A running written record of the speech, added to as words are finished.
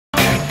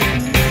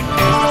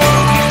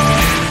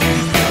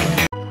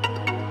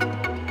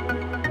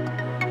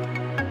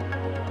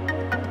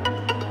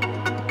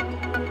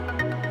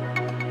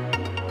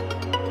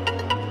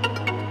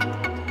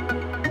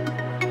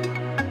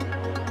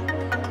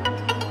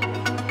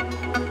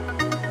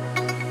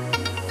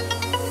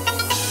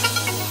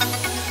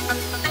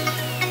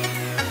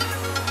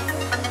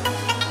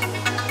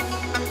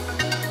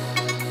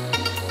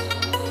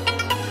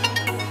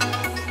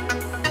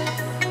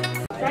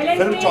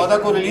Film 14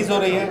 को release हो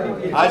रही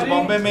है। आज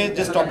बॉम्बे में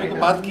जिस टॉपिक पर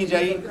बात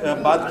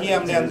की है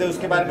हमने अंदर,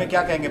 उसके बारे में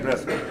क्या कहेंगे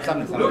प्रेस में?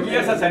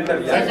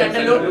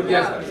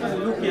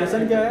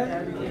 लोकेशन क्या है?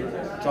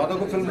 14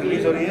 को फिल्म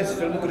रिलीज हो रही है, इस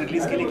फिल्म को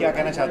रिलीज के लिए क्या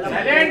कहना चाहते हैं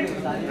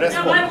प्रेस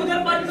को?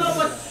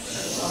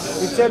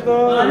 पिक्चर तो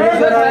रिलीज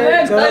हो रहा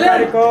है 14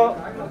 तारीख को,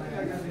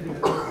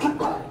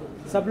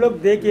 सब लोग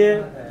देखिए।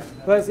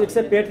 बस इट्स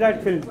ए पेट्रियट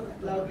फिल्म।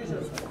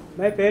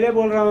 मैं पहले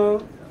बोल रहा हूँ,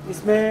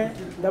 इसमें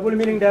डबल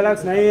मीनिंग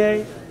डायलॉग्स नहीं है,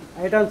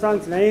 आइटम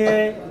सॉन्ग्स नहीं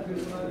है,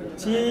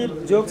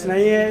 चीप जोक्स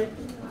नहीं है।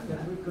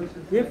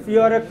 If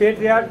you R A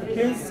patriot,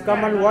 please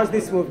come and watch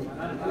this movie.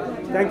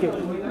 Thank you.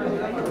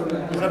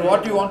 Sir, what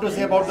do you want to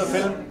say about the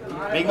film?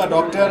 Being a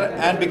doctor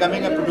and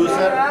becoming a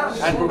producer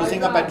and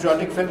producing a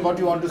patriotic film, what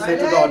do you want to say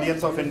to the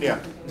audience of India?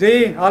 Ji,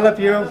 all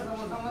of you,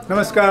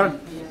 namaskar.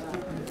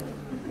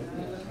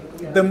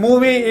 The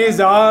movie is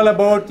all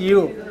about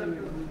you,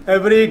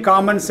 every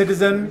common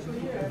citizen,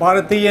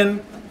 Bharateeyan,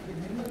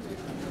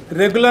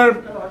 regular,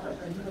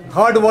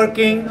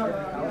 hard-working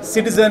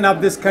citizen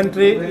of this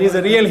country is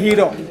a real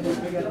hero.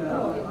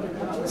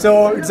 So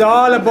it's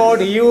all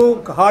about you,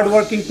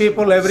 hard-working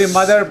people, every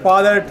mother,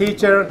 father,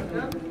 teacher,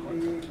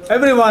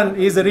 everyone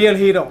is a real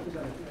hero.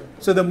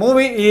 So the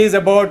movie is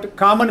about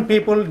common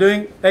people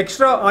doing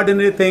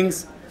extraordinary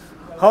things,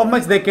 how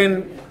much they can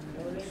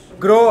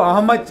grow,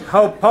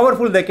 how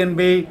powerful they can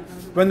be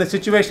when the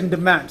situation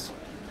demands.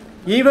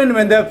 Even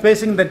when they're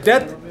facing the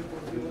death,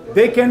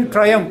 they can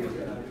triumph.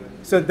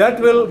 So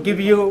that will give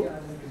you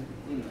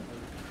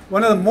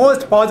one of the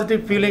most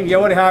positive feelings you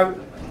ever have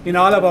in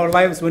all of our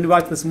lives when you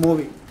watch this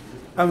movie.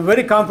 I'm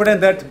very confident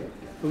that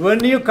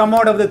when you come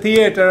out of the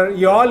theater,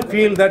 you all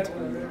feel that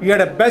you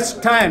had a best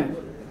time,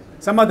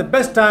 some of the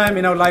best time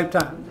in our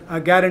lifetime. I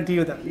guarantee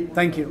you that.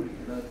 Thank you.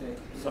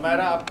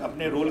 Samaira, आप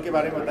अपने role के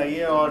बारे में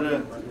बताइए, और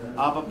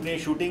आप अपनी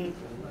shooting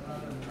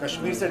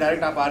Kashmir से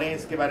डायरेक्ट आप आ रहे हैं,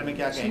 इसके बारे में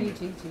क्या कहेंगे?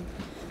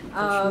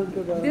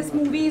 This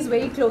movie is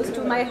very close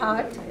to my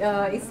heart.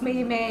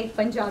 इसमें मैं एक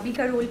पंजाबी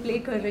का रोल प्ले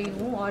कर रही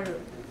हूँ और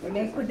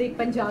मैं खुद एक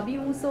पंजाबी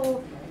हूँ। So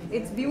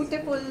it's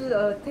beautiful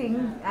thing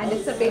and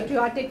it's a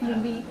patriotic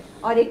movie,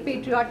 और एक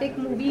पेट्रियाटिक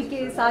मूवी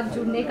के साथ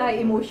जुड़ने का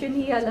इमोशन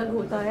ही अलग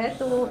होता है।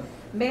 तो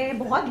मैं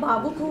बहुत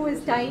भावुक हूँ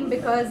इस टाइम,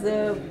 बिकॉज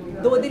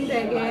 2 दिन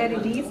रह गए हैं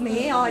रिलीज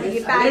में, और ये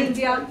पैन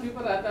इंडिया,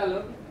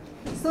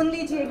 सुन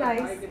लीजिए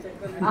गाइस,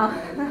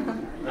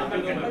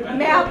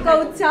 मैं आपका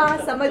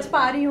उत्साह समझ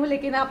पा रही हूँ,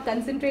 लेकिन आप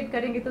कंसंट्रेट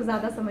करेंगे तो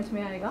ज़्यादा समझ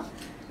में आएगा।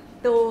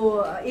 तो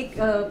एक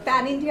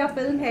पैन इंडिया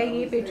फिल्म है,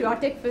 ये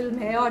पेट्रियाटिक फिल्म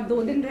है, और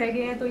 2 दिन रह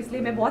गए हैं, तो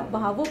इसलिए मैं बहुत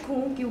भावुक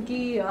हूँ, क्योंकि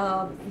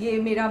ये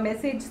मेरा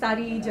मैसेज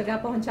सारी जगह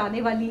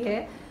पहुँचाने वाली है।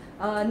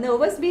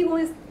 नर्वस भी हूँ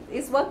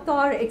इस वक्त,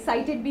 और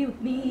एक्साइटेड भी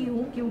उतनी ही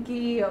हूँ,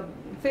 क्योंकि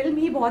फिल्म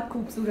ही बहुत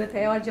खूबसूरत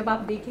है, और जब आप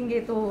देखेंगे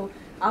तो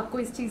आपको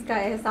इस चीज़ का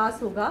एहसास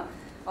होगा।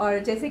 और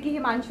जैसे कि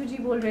हिमांशु जी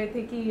बोल रहे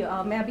थे कि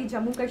मैं अभी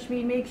जम्मू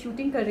कश्मीर में एक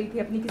शूटिंग कर रही थी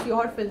अपनी किसी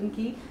और फिल्म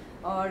की,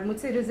 और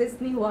मुझसे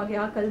रेजिस्ट नहीं हुआ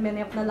गया। कल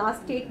मैंने अपना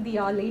लास्ट टेक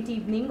दिया लेट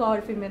इवनिंग, और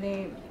फिर मैंने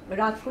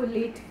रात को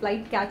लेट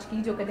फ्लाइट कैच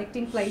की, जो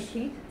कनेक्टिंग फ़्लाइट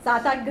थी।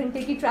 7-8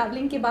 घंटे की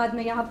ट्रैवलिंग के बाद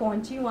मैं यहाँ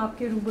पहुँची हूँ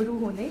आपके रूबरू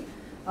होने।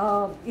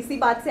 इसी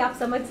बात से आप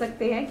समझ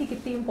सकते हैं कि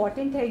कितनी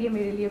इम्पॉर्टेंट है ये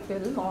मेरे लिए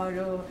फ़िल्म, और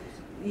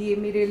ये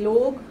मेरे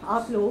लोग,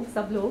 आप लोग,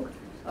 सब लोग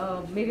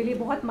मेरे लिए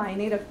बहुत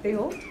मायने रखते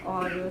हो।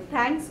 और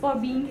थैंक्स फॉर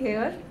बीइंग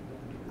हेयर।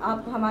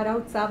 आप हमारा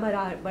उत्साह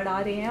बढ़ा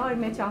रहे हैं, और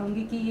मैं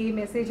चाहूँगी कि ये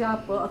मैसेज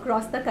आप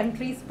अक्रॉस द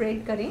कंट्री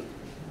स्प्रेड करें,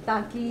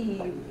 ताकि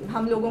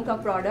हम लोगों का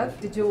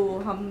प्रोडक्ट, जो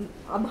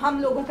हम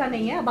लोगों का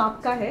नहीं है, अब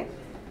आपका है।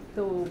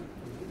 तो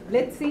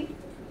let's see.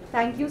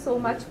 Thank you so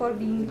much for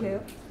being here.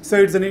 So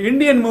it's an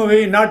Indian movie,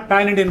 not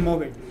pan-Indian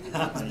movie.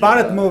 It's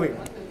Bharat movie.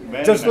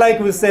 Just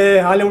like we say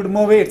Hollywood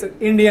movie, it's an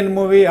Indian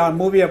movie or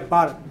movie of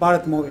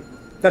Bharat movie.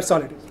 That's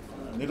all it is.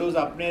 Niroj,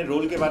 अपने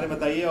role के बारे में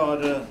बताइए, और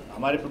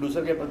हमारे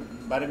producer के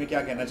बारे में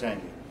क्या कहना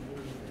चाहेंगे?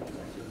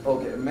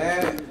 ओके, मैं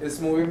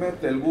इस मूवी में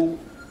तेलुगु,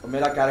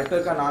 मेरा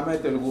कैरेक्टर का नाम है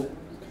तेलुगु।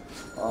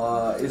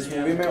 इस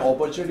मूवी में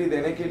अपॉर्चुनिटी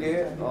देने के लिए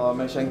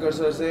मैं शंकर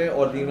सर से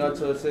और नीरज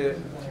सर से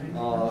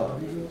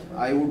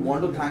I would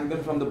want to thank them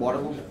from the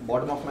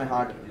bottom of my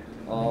heart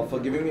for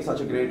giving me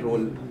such a great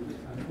role.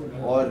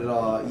 और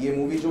ये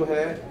मूवी जो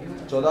है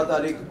 14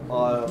 तारीख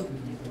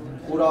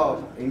पूरा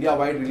इंडिया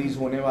वाइड रिलीज़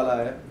होने वाला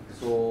है।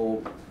 सो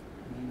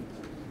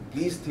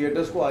प्लीज़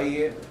थिएटर्स को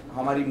आइए,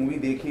 हमारी मूवी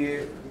देखिए,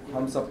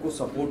 हम सबको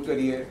सपोर्ट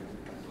करिए,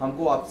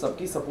 हमको आप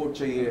सबकी सपोर्ट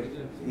चाहिए।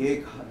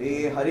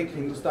 ये हर एक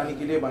हिंदुस्तानी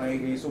के लिए बनाई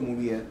गई सो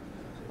मूवी है,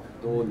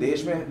 तो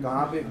देश में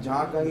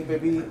जहाँ कहीं पे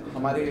भी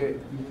हमारे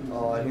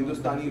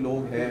हिंदुस्तानी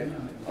लोग हैं,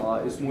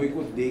 इस मूवी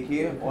को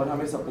देखिए और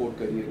हमें सपोर्ट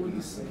करिए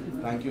please.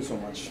 Thank you so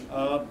much.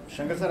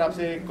 Shankar sir,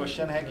 आपसे एक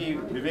क्वेश्चन है कि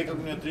विवेक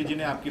अग्निहोत्री जी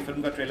ने आपकी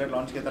फिल्म का ट्रेलर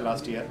लॉन्च किया था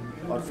लास्ट ईयर,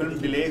 और फिल्म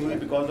डिले हुई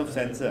बिकॉज ऑफ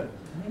सेंसर।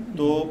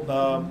 तो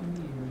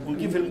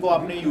उनकी फिल्म को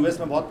आपने यूएस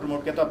में बहुत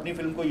प्रमोट किया, तो अपनी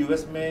फिल्म को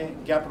यूएस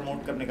में क्या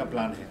प्रमोट करने का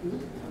प्लान है?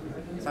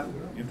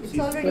 It's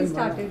already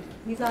started.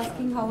 He's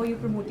asking how are you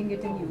promoting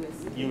it in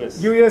US?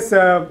 US,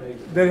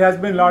 there has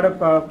been a lot of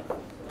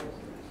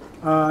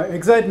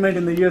excitement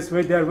in the US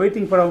where they are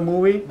waiting for our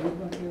movie.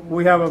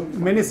 We have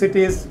many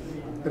cities,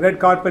 red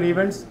carpet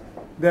events.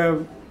 they're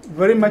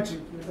very much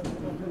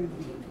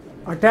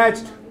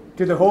attached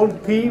to the whole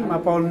theme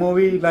of our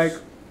movie, like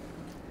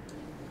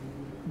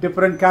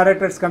different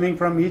characters coming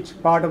from each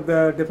part of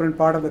the different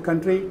part of the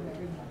country,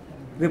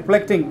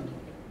 reflecting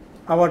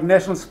our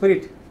national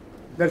spirit.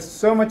 They're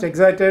so much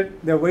excited.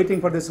 They're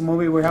waiting for this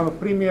movie. We have a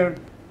premiere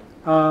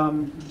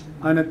on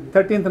a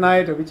 13th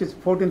night, which is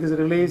 14th is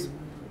release.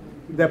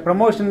 The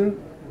promotion,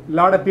 a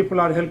lot of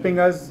people are helping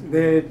us.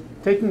 They're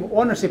taking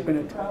ownership in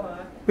it.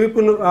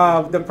 People,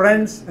 the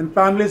friends and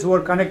families who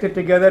are connected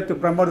together to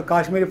promote the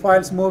Kashmiri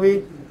Files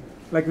movie,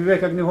 like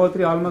Vivek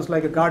Agnihotri, almost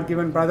like a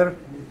God-given brother.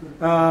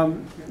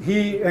 He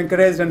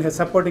encouraged and is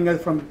supporting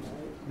us for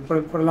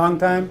a long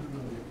time.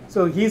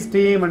 So his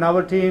team and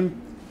our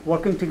team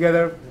working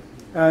together,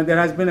 there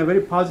has been a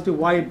very positive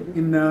vibe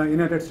in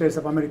United States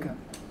of America.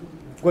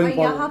 Going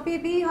forward. यहाँ पे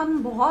भी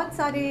हम बहुत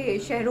सारे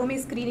शहरों में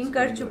screening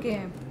कर चुके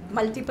हैं,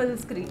 मल्टीपल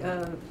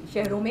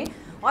शहरों में,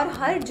 और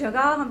हर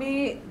जगह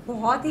हमें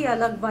बहुत ही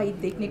अलग वाइब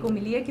देखने को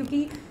मिली है,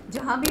 क्योंकि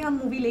जहाँ भी हम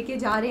मूवी लेके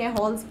जा रहे हैं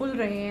हॉल्स फुल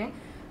रहे हैं,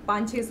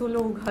 500-600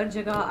 लोग हर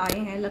जगह आए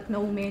हैं,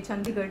 लखनऊ में,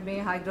 चंडीगढ़ में,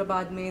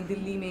 हैदराबाद में,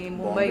 दिल्ली में,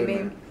 मुंबई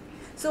में.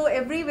 So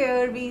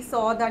everywhere we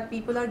saw that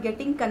people are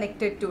getting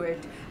connected to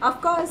it.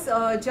 Of course,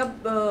 जब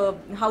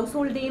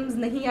household names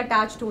नहीं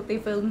attached होते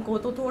फिल्म को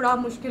तो थोड़ा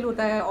मुश्किल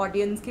होता है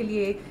ऑडियंस के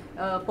लिए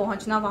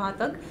पहुंचना वहाँ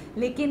तक,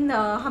 लेकिन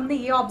हमने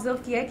ये ऑब्ज़र्व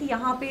किया है कि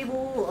यहाँ पे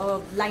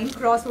वो लाइन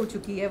क्रॉस हो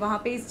चुकी है.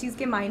 वहाँ पे इस चीज़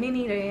के मायने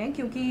नहीं रहे हैं,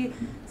 क्योंकि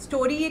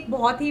स्टोरी एक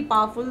बहुत ही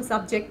पावरफुल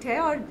सब्जेक्ट है,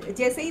 और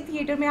जैसे ही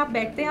थिएटर में आप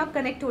बैठते हैं आप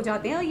कनेक्ट हो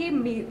जाते हैं. ये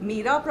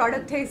मेरा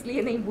प्रोडक्ट है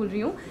इसलिए नहीं बोल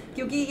रही हूँ,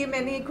 क्योंकि ये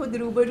मैंने खुद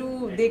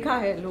रूबरू देखा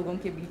है लोगों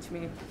के बीच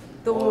में,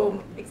 तो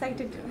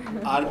एक्साइटेड.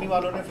 आर्मी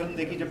वालों ने फिल्म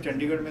देखी जब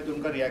चंडीगढ़ में, तो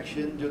उनका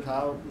रिएक्शन जो था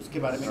उसके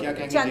बारे में क्या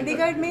कहेंगे?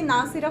 चंडीगढ़ में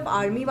ना सिर्फ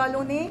आर्मी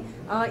वालों ने,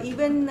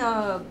 इवन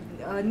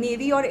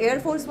नेवी और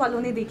एयरफोर्स वालों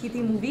ने देखी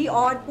थी मूवी,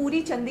 और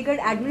पूरी चंडीगढ़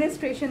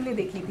एडमिनिस्ट्रेशन ने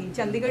देखी थी.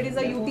 Chandigarh is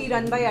a UT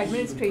run by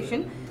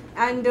administration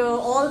and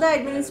all the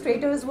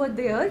administrators were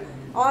there,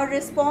 और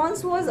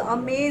response was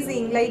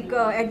amazing. Like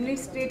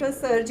administrator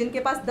sir जिनके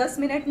पास 10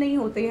 मिनट नहीं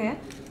होते हैं,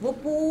 वो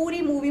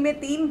पूरी मूवी में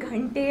 3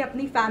 घंटे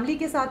अपनी फैमिली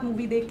के साथ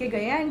मूवी देख के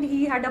गए हैं, and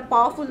he had a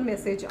powerful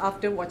message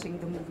after watching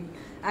the movie,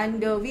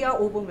 and we are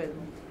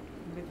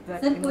overwhelmed with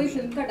that. Sir, कोई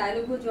फिल्म का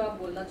डायलॉग हो जो आप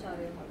बोलना चाह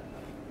रहे हो?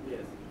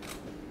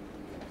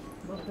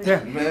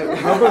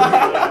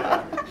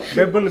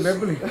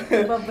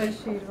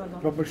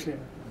 बब्बर शेर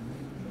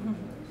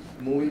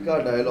मूवी का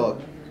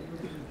dialogue,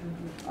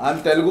 I am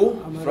Telugu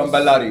from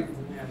Bellary.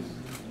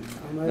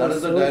 That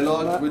is the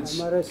dialogue which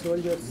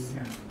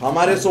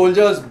हमारे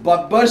soldiers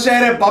बब्बर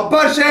शेर है,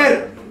 बब्बर शेर.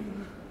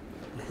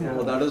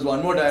 So that is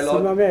one more dialogue.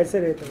 Cinema में ऐसे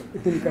रहता है.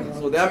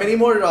 So there are many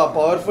more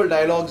powerful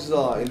dialogues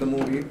in the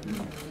movie.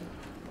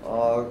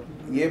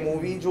 ये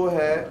मूवी जो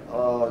है,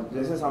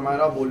 जैसे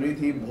समायरा बोल रही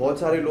थी, बहुत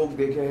सारे लोग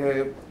देखे हैं,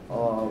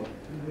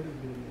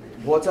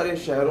 बहुत सारे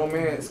शहरों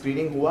में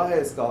स्क्रीनिंग हुआ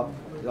है इसका.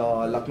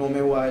 लखनऊ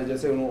में हुआ है,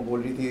 जैसे उन्होंने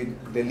बोल रही थी,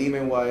 दिल्ली में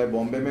हुआ है,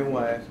 बॉम्बे में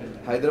हुआ है,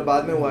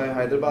 हैदराबाद में हुआ है.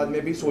 हैदराबाद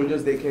में भी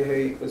सोल्जर्स देखे हैं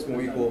इस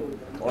मूवी को,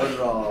 और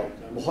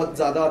बहुत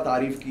ज़्यादा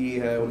तारीफ़ की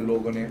है उन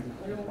लोगों ने.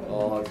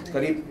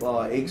 करीब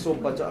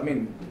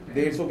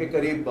 150 के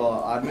करीब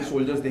आर्मी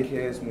सोल्जर्स देखे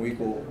हैं इस मूवी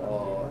को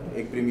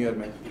एक प्रीमियर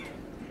में.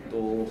 तो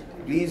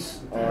प्लीज़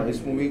इस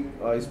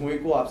मूवी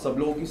को आप सब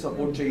लोगों की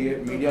सपोर्ट चाहिए,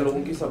 मीडिया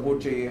लोगों की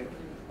सपोर्ट चाहिए.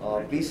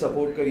 प्लीज़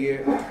सपोर्ट करिए.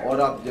 और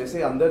आप जैसे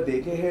अंदर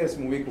देखे हैं इस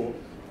मूवी को,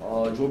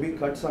 जो भी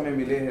कट्स हमें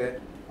मिले हैं,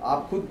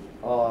 आप खुद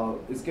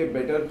इसके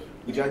बेटर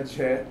जज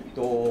है,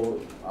 तो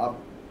आप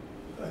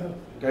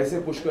कैसे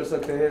पुश कर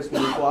सकते हैं इस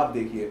मूवी को, आप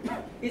देखिए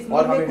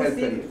और हमें हेल्प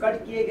करिए. कट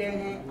किए गए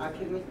हैं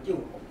आखिर में क्यों,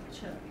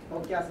 और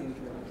क्या सीन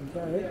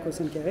क्या है,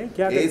 क्वेश्चन क्या है,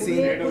 क्या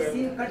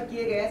सीन कट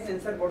किए गए हैं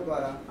सेंसर बोर्ड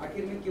द्वारा,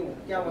 आखिर में क्यों,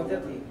 क्या वजह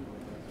थी,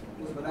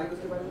 कुछ बताएंगे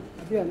उसके बारे में?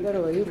 अभी अंदर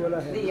वही बोला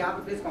है. नहीं, यहाँ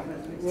पे प्रेस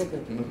कॉन्फ्रेंस में ओके.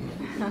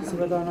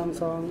 शिवदानम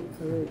सॉन्ग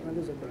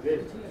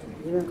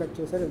इवन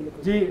कच्चे sir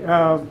ji.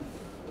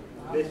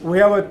 We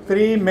have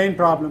 3 main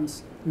problems.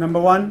 Number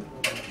 1,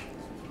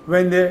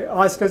 when they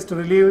asked us to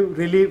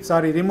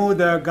remove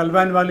the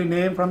Galwan Valley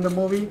name from the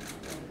movie,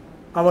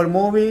 our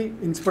movie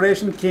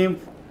inspiration came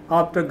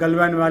after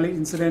Galwan Valley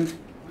incident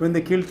when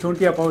they killed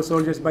 20 of our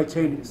soldiers by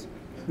Chinese.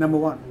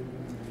 Number 1.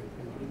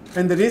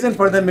 And the reason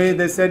for them is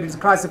they said it's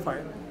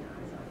classified.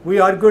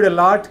 We argued a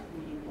lot.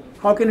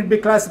 How can it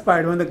be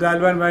classified when the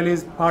Galwan Valley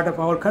is part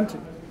of our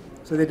country?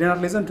 So they did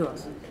not listen to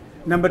us.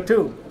 Number 2,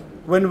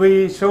 when we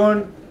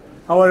shown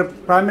our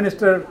Prime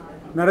Minister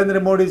Narendra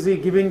Modi ji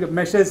giving a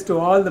message to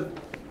all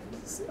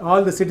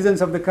the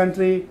citizens of the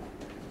country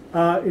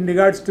in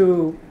regards to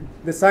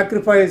the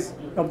sacrifice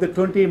of the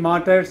 20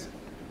 martyrs,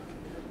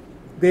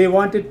 they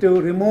wanted to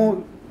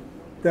remove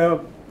the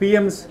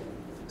PM's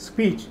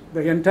speech,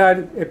 the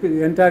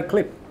entire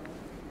clip.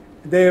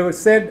 They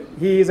said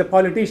he is a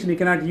politician, he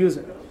cannot use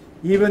it.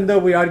 Even though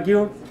we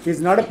argued he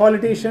is not a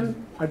politician,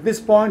 at this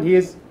point he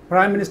is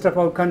Prime Minister of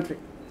our country.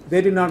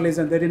 They did not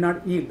listen, they did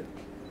not yield.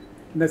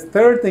 And the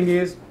third thing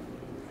is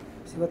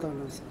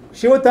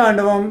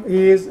Shivatandavam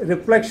is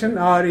reflection,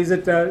 or is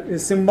it a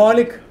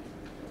symbolic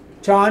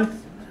chant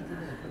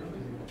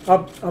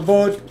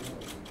about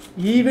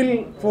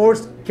evil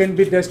force can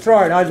be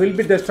destroyed or will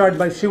be destroyed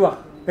by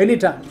Shiva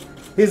anytime.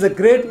 He is a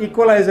great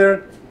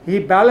equalizer. He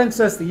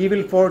balances the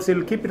evil force. He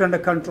will keep it under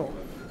control.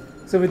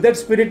 So with that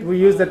spirit, we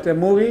use that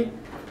movie.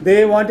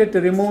 They wanted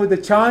to remove the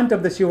chant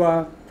of the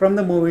Shiva from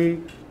the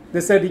movie.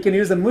 They said you can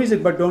use the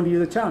music, but don't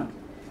use the chant.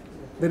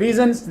 The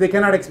reasons they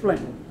cannot explain.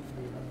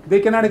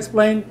 They cannot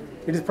explain.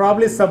 It is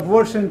probably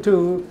subversion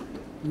to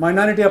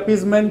minority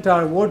appeasement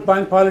or vote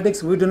bank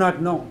politics. We do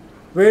not know.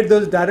 Where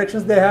those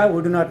directions they have,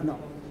 we do not know.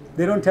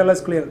 They don't tell us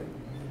clearly.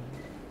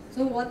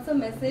 So what's the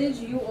message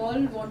you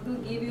all want to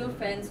give your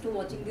fans to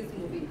watching this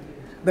movie?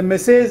 The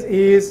message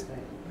is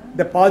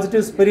the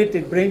positive spirit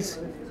it brings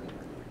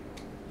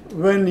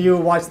when you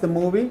watch the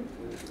movie,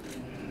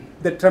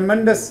 the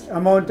tremendous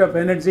amount of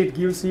energy it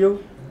gives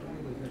you,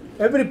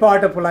 every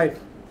part of life,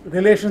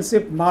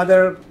 relationship,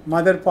 mother,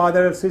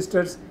 father,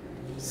 sisters,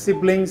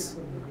 siblings,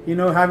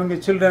 having a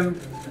children,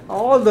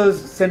 all those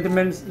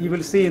sentiments you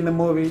will see in the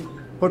movie,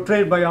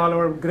 portrayed by all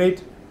our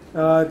great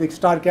the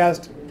star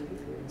cast.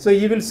 So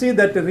you will see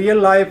that the real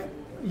life,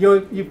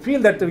 you feel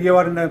that you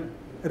are in a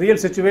real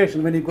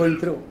situation when you're going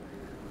through.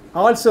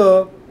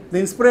 Also, the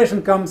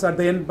inspiration comes at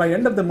the end. By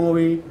end of the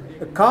movie,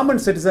 a common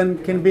citizen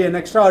can be an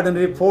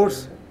extraordinary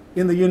force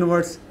in the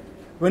universe.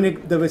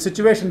 When the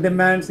situation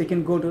demands, he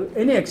can go to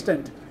any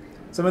extent.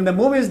 So when the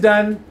movie is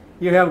done,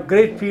 you have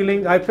great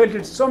feeling. I felt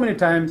it so many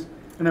times,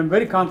 and I'm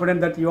very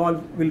confident that you all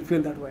will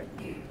feel that way.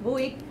 वो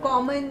एक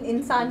common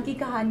इंसान की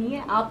कहानी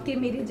है, आपके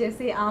मेरे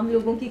जैसे आम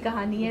लोगों की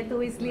कहानी है,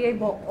 तो इसलिए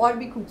और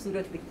भी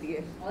खूबसूरत दिखती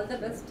है. All the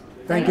best.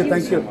 Thank you.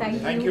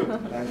 Thank you.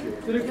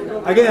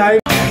 Again, I